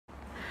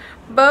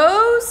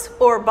Bows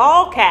or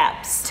ball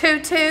caps,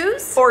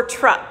 tutus or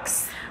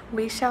trucks?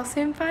 We shall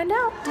soon find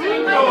out. 5, 4,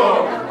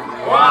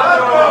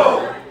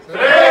 3, 2,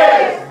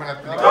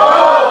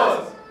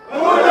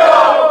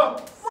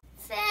 1.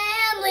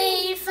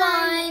 Family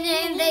fun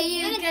in the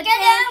Yuca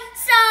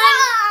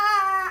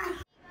song.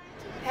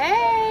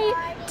 Hey,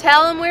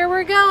 tell them where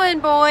we're going,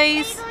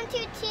 boys. We're going to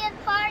Tia's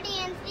party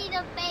and see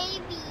the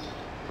baby.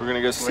 We're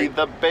gonna go see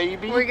the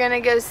baby. We're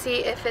gonna go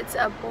see if it's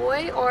a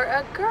boy or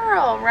a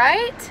girl,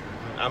 right?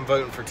 I'm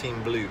voting for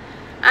Team Blue.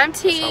 I'm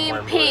team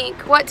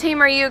pink. What team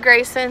are you,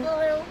 Grayson?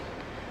 Blue.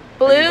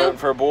 Blue? Are you voting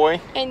for a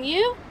boy? And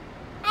you?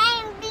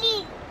 I'm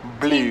blue.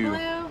 Blue. Team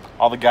blue.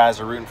 All the guys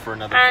are rooting for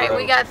another All right, pro.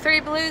 we got 3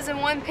 blues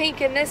and 1 pink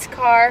in this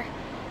car,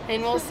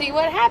 and we'll see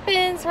what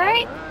happens,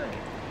 right?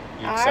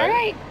 You All excited?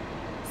 right.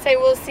 So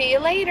we'll see you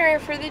later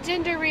for the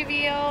gender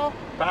reveal.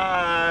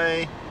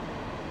 Bye.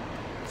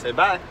 Say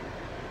bye.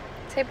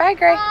 Say bye,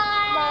 Gray.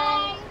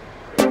 Bye.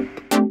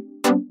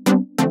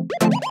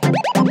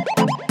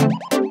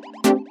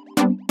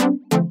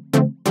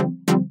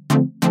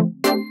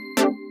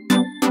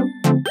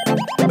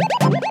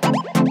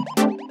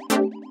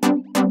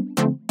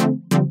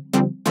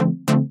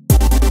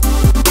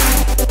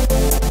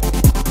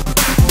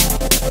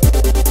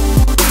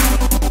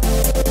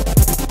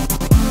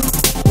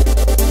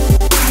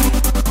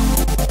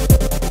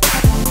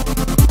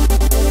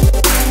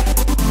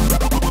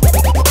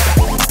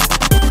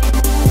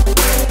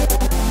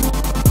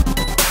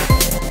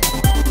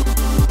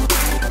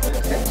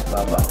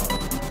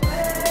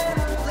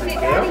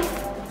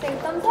 Say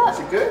thumbs up. Is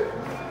it good?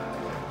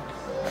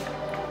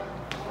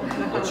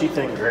 What you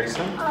think,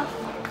 Grayson? Look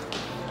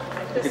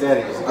at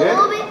Daddy. Is it A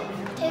little good?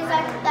 bit tastes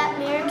like that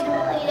American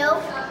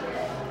Play-Doh.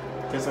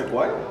 Tastes like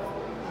what? A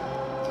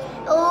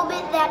little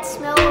bit that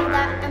smell of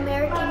that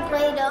American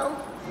Play-Doh.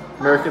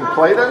 American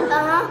Play-Doh?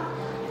 Uh-huh.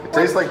 It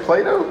tastes like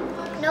Play-Doh?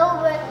 No,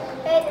 but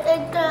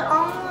it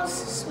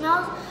almost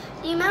smells.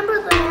 Do you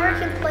remember the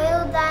American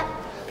Play-Doh that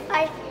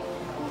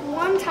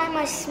one time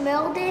I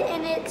smelled it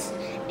and it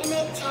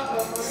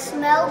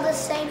smelled the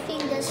same thing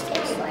this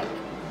tastes like?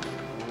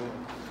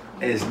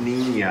 Es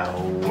niño.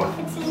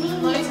 It's a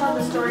Let me neat. tell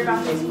the story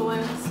about these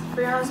balloons.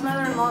 Brianna's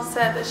mother-in-law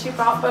said that she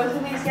bought both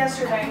of these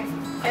yesterday,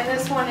 and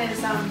this one is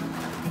okay,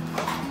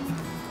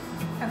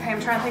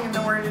 I'm trying to think of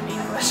the word in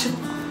English.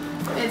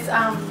 It's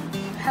how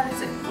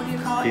does it? What do you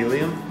call it?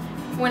 Helium?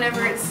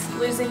 Whenever it's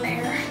losing the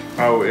air.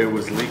 Oh, it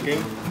was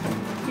leaking?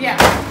 Yeah.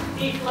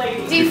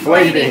 Deflating.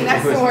 Deflating.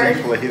 That's It the was word.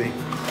 deflating.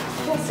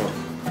 That's so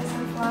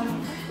funny.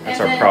 That's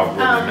And our then, problem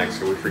in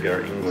Mexico. We forget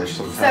our English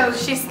So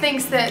sometimes. she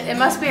thinks that it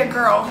must be a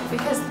girl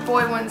because the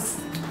boy one's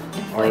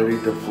Already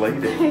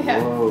deflated.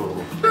 Yeah. Whoa.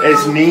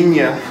 Es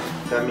niña.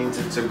 That means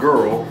it's a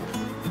girl.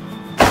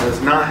 Does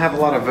not have a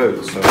lot of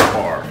votes so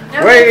far.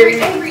 No, Wait.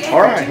 Avery,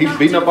 All right, he's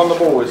beating up on the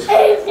boys.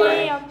 Happy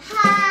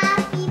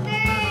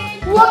birthday.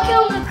 Look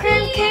at the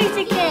cream cake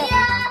again.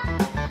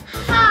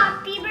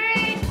 Happy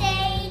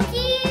birthday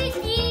to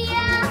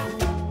Tia.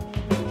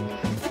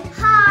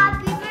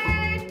 Happy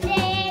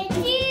birthday to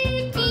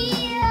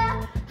Tia.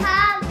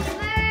 Happy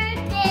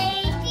birthday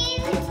to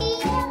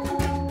Tia.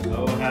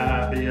 Oh,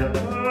 happy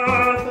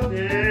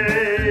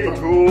birthday to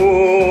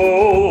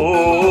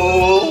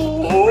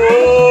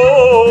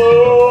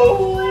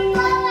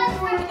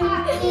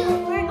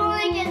We're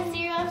going to get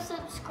 0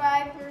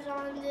 subscribers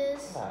on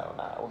this. No,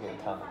 we'll get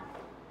a ton.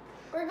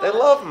 We're They going-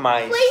 love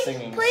my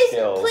singing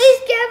skills. Please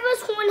give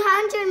us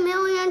 100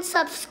 million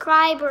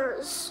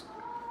subscribers.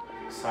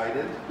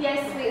 Excited?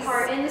 Yes,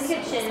 sweetheart, in the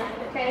kitchen.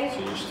 Okay. So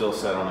you're still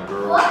set on a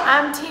girl?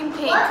 I'm team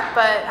pink,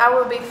 but I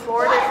will be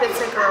floored if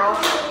it's a girl.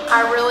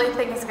 I really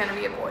think it's gonna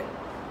be a boy.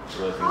 You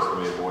really think it's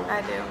going to be a boy?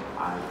 I do.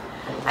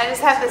 I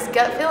just have this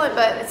gut feeling,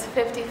 but it's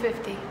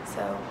 50-50,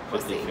 so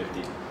we'll see.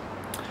 50-50.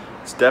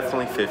 It's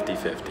definitely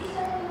 50-50.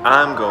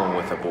 I'm going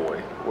with a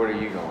boy. What are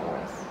you going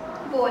with?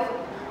 Boy.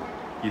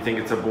 You think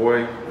it's a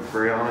boy,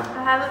 Brianna?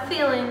 I have a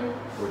feeling.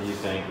 What do you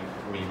think,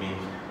 Mimi?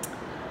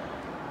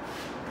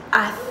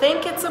 I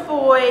think it's a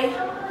boy,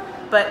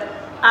 but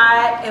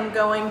I am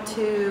going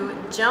to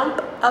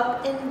jump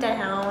up and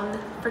down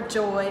for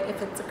joy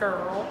if it's a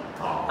girl.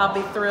 I'll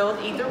be thrilled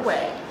either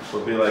way.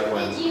 It'll be like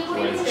when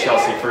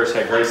Chelsea first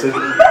had Grayson.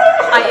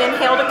 I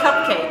inhaled a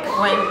cupcake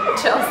when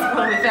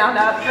we found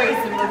out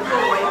Grayson was a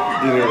boy.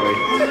 Literally.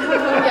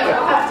 Yeah,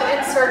 we'll have to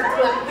insert a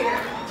clip here.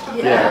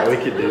 Yeah, we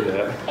could do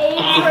that.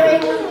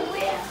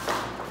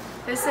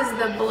 This is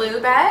the blue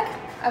bag,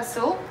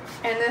 azul,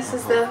 and this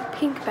is the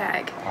pink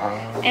bag.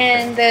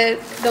 And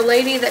the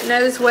lady that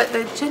knows what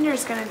the gender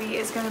is going to be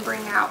is going to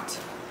bring out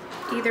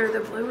either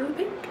the blue or the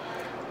pink.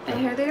 And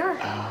here they are.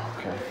 Oh,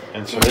 okay.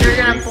 And so And you're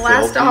going to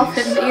blast off,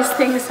 and these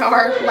things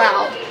are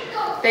loud.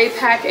 They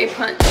pack a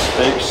punch.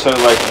 They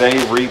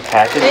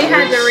repackaged They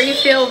had to these?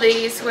 refill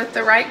these with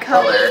the right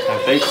color.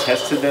 Have they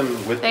tested them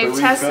with They've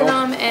the tested refill?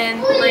 them,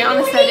 and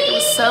Brianna said it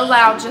was so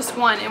loud, just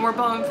one, and we're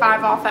blowing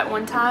 5 off at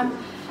one time.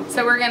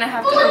 So we're gonna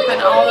have to open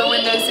all the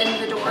windows and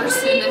the doors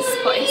in this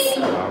place.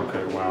 Oh,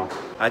 okay, wow.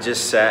 I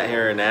just sat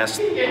here and asked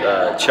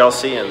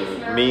Chelsea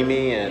and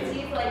Mimi and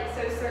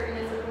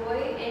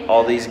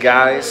all these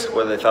guys,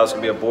 whether they thought it was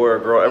gonna be a boy or a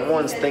girl,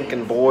 everyone's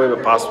thinking boy,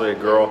 but possibly a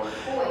girl.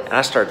 And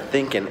I started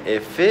thinking,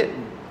 if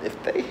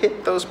they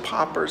hit those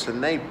poppers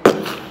and they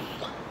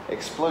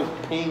explode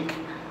pink,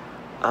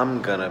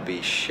 I'm gonna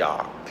be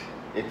shocked.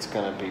 It's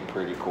gonna be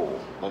pretty cool,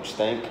 don't you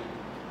think?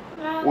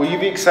 Will you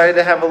be excited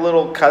to have a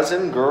little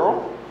cousin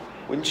girl?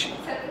 Wouldn't you?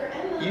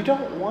 You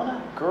don't want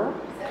a girl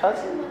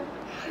cousin?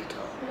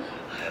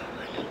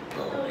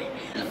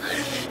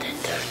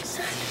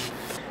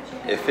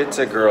 If it's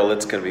a girl,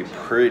 it's gonna be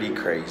pretty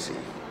crazy.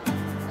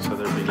 So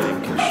they're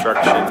beginning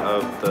construction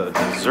of the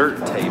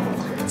dessert table.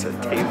 It's a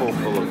table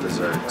full of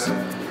desserts.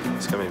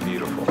 It's gonna be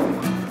beautiful.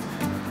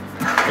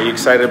 Are you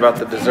excited about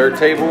the dessert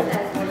table?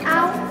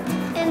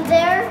 And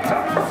they're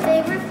my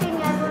favorite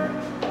thing ever.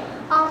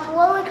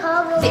 What we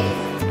call those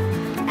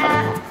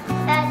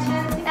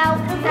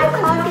that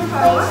coffee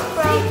place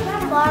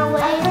from far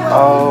away.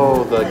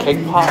 Oh, the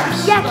cake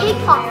pops? Yeah, cake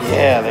pops.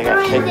 Yeah, they got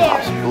Right cake there.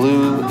 pops.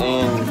 Blue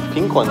and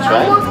pink ones,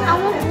 right? I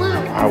want blue.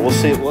 Alright, we'll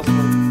see.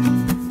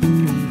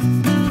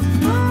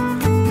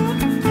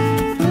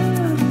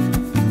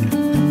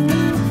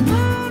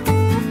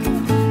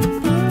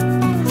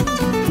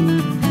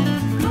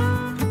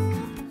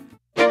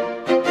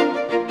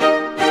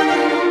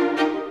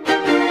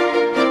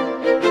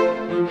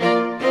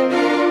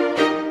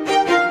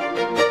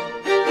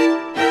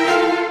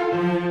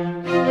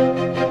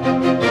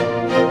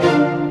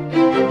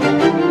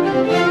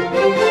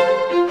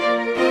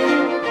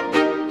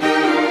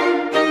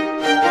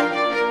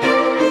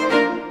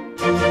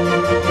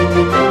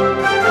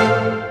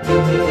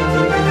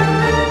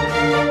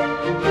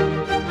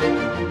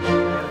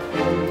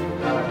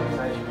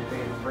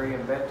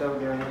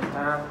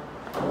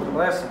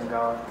 Bless him,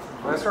 God.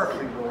 Bless our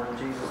food, Lord. In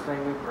Jesus'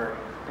 name we pray.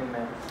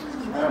 Amen.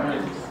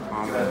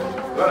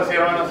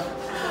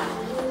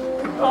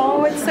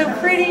 Oh, it's so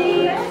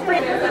pretty.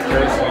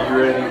 Tracy, you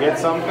ready to get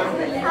something?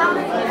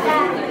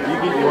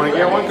 You want to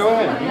get one? Go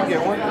ahead. You can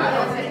get one.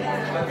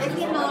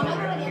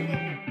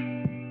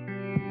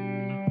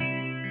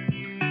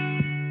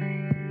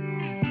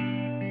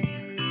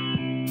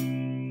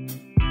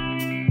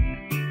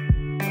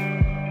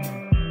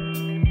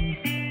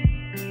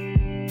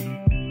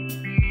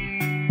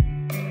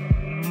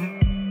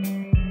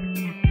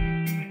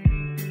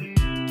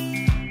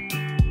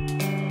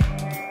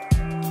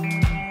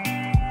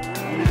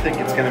 You think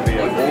it's going to be a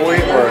boy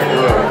or a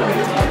girl?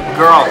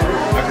 Girl.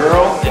 A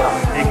girl? Yeah.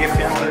 ¿Y qué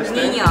piensa usted?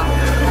 Niño.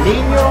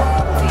 Niño,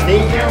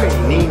 niña y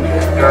niña.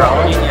 Girl.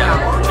 Niña.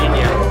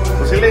 Niña.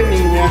 Posible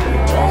niña.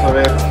 Vamos a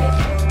ver.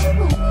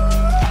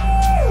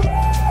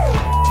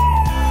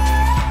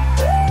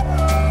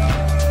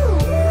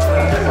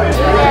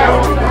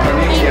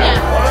 Niña.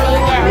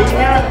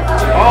 Niña.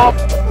 Oh.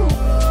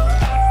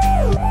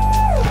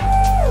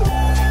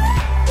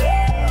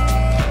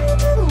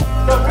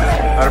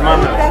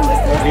 Hermana,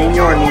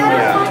 ¿niño o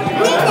niña?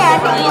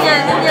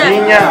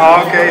 Niña,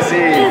 ok,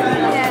 sí.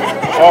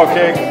 Ok.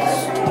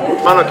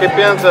 Mano, ¿qué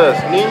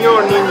piensas? ¿Niño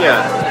o niña?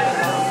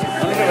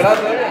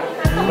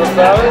 ¿No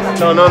sabes?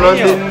 No.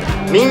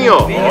 Niño.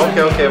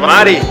 Ok.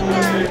 Mari.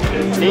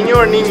 ¿Niño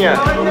o niña?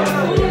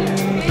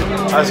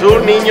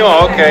 Azul, niño,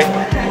 ok.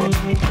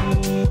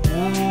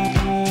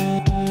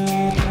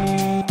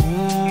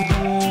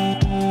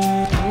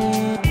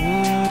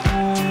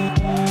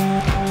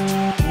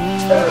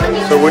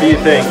 So what do you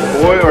think,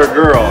 boy or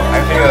girl?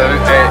 I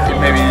think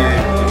maybe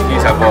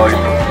he's a boy.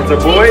 It's a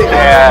boy?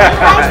 Yeah.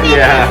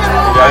 Yeah,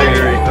 I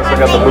agree. Let's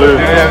look at the blue.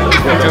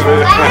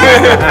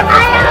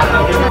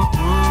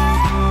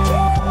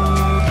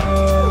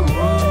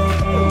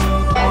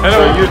 So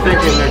you're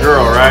thinking a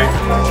girl, right?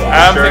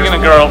 I'm thinking a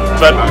girl,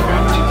 but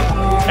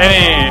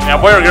a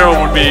boy or girl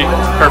would be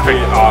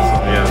perfect.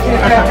 Awesome, yeah.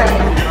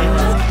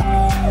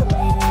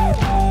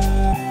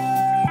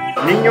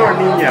 ¿Niño o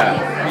niña?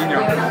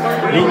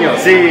 Niño,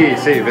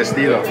 sí,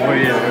 vestido. Muy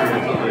bien.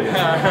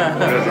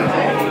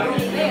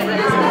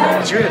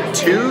 Did you have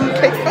 2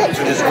 cake pops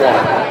or just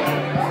one?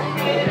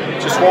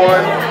 Just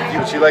one?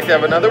 Would you like to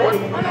have another one?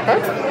 Huh?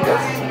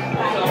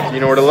 Yes. You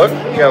know where to look?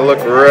 You gotta look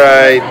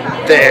right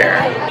there.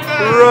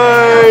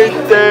 Right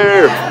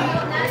there.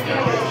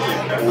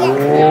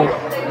 Ooh.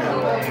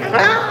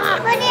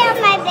 Put it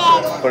on my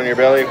bed. Put it on your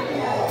belly.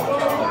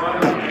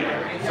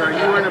 So are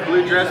you wearing a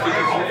blue dress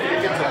because you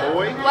think it's a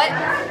boy? What?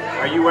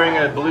 Are you wearing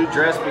a blue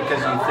dress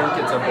because you think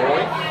it's a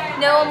boy?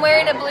 No, I'm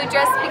wearing a blue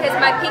dress because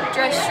my pink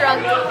dress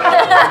shrunk.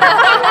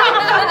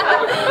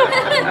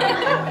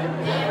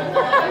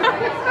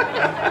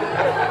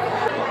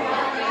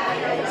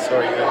 So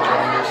are you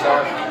enjoying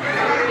yourself?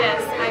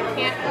 Yes, I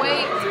can't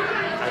wait.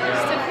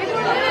 Just a few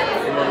more minutes. A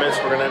few more minutes,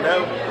 we're gonna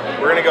know.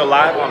 We're gonna go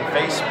live on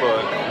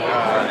Facebook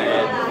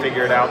and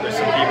figure it out. There's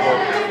some people,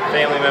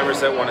 family members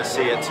that want to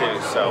see it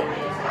too. So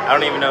I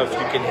don't even know if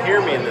you can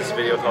hear me in this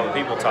video with all the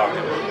people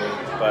talking,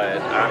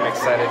 but I'm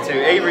excited too.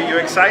 Avery, you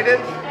excited?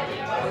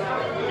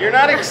 You're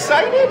not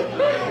excited?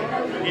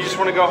 You just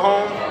want to go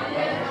home,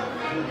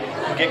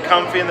 get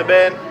comfy in the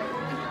bed,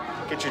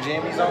 get your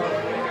jammies on?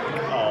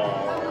 Oh.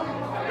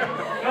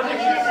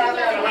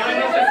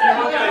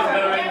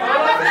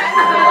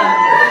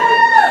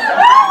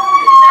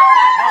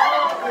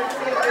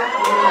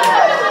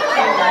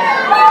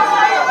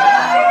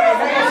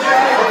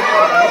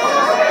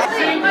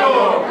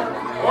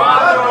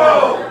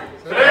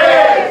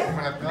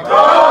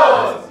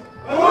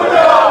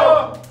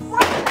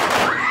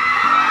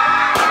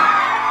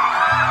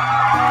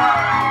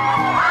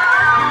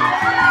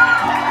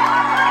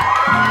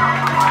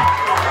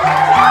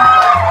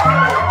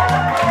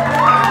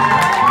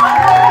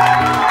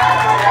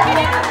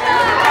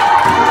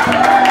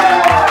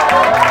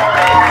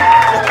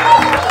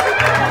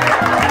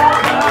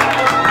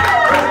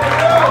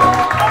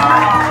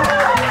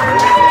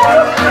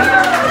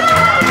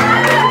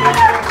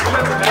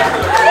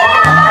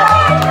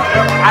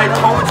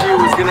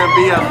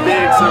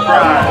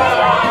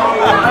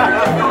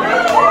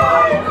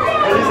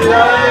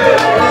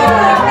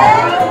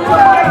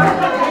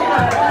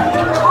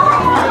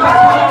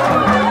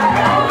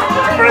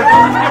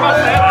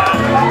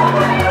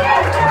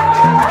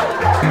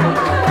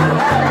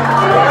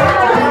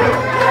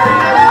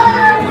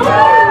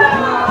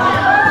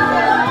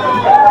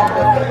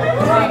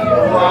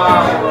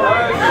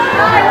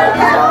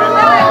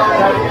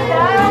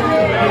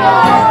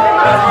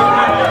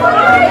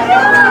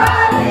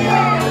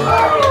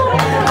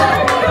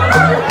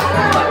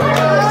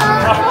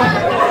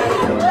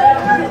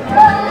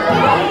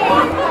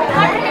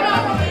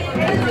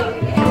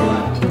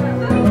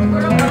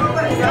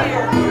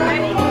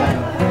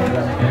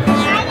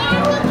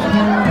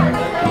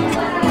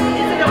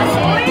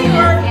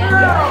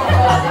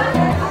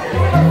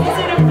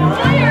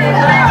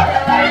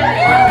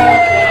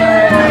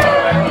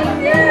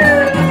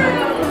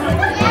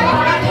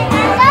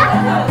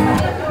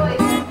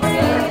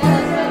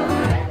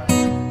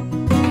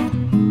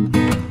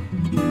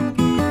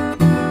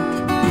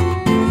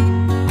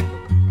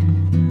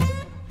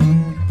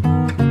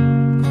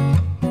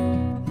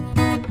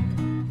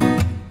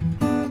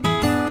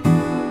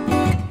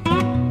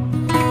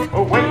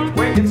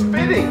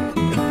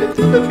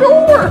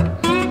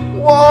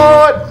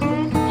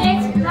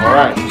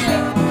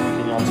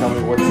 tell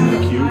me what's in the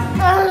cube?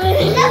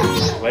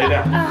 Lay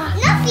down.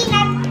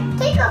 Nothing,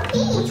 take a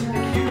peek.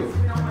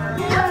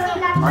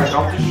 Alright,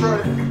 don't destroy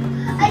it.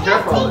 Be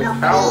careful, it's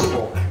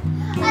powerful.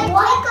 I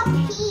take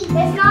a peek.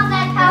 It's not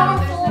that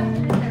powerful.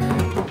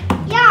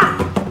 Yeah.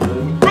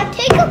 I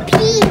take a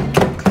peek.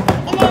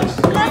 And there's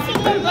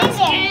nothing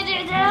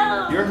in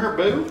there. You're her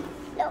boo?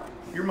 No.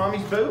 Your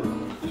mommy's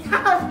boo?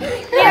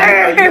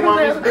 You're you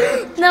mommy's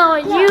boo? No,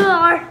 you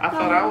are. I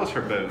thought I was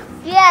her boo.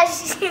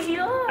 Yes,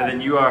 you are. And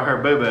then you are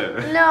her boo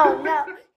boo. No.